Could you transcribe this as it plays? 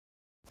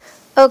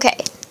Okay,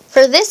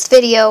 for this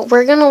video,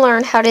 we're going to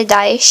learn how to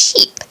dye a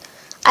sheep.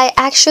 I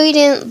actually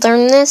didn't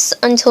learn this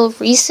until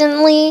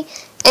recently,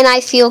 and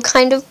I feel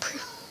kind of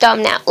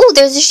dumb now. Ooh,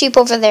 there's a sheep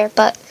over there,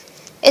 but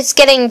it's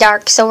getting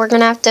dark, so we're going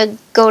to have to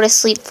go to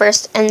sleep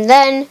first, and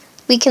then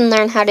we can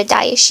learn how to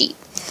dye a sheep.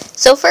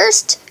 So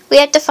first, we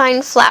have to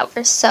find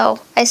flowers.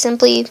 So I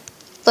simply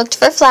looked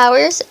for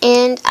flowers,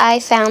 and I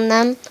found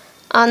them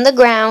on the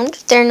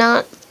ground. They're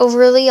not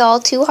overly all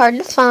too hard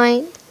to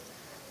find.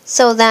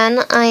 So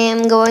then I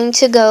am going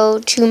to go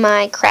to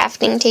my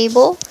crafting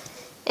table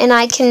and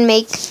I can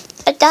make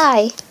a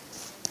dye.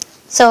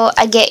 So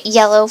I get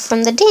yellow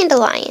from the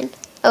dandelion.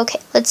 Okay,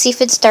 let's see if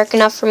it's dark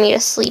enough for me to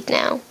sleep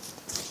now.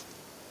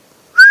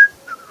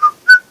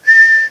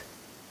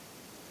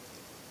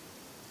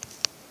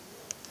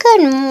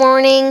 Good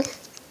morning.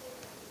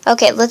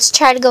 Okay, let's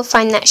try to go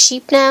find that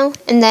sheep now,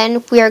 and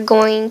then we are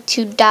going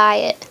to dye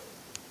it.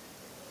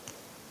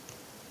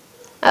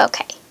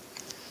 Okay.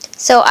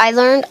 So I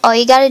learned all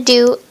you gotta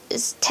do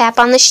is tap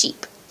on the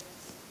sheep.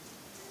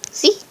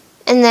 See?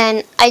 And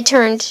then I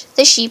turned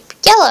the sheep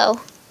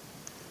yellow.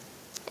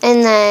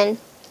 And then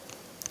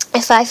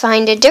if I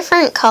find a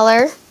different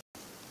color,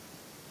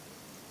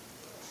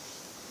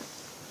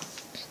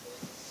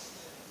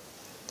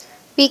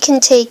 we can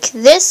take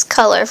this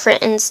color for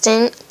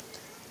instance,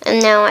 and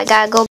now I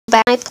gotta go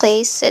back to my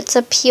place. It's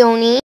a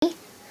peony.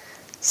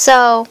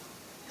 So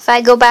if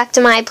I go back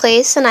to my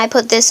place and I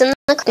put this in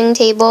the crafting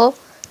table,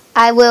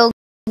 I will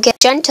get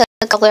magenta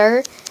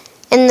color,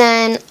 and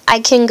then I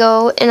can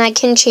go and I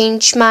can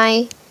change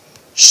my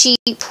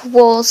sheep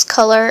wool's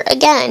color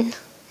again.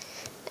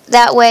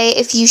 That way,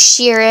 if you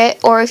shear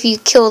it or if you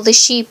kill the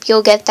sheep,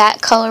 you'll get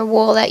that color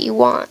wool that you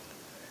want.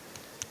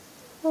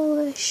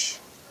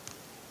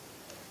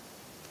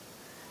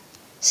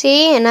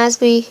 See, and as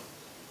we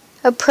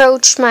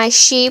approach my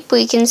sheep,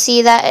 we can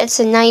see that it's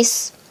a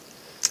nice,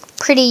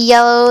 pretty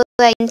yellow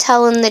that I can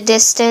tell in the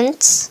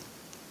distance.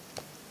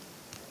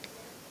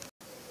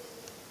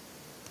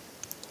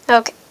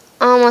 Okay,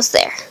 almost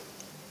there.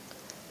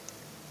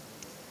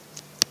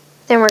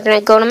 Then we're going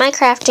to go to my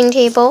crafting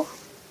table.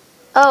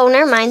 Oh,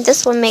 never mind.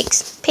 This one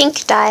makes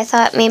pink dye. I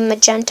thought it made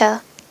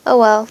magenta. Oh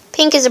well.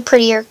 Pink is a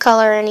prettier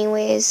color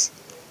anyways.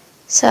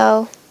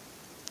 So,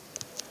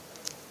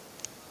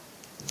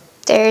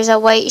 there's a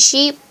white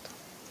sheep.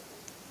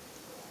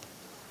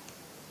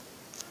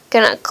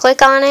 Gonna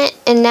click on it,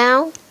 and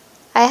now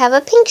I have a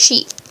pink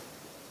sheep.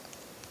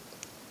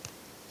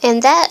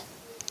 And that...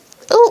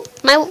 Oh,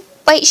 my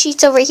white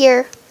sheep's over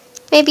here.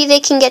 Maybe they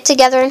can get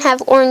together and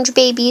have orange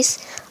babies.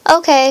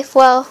 Okay,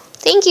 well,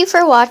 thank you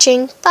for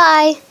watching.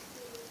 Bye.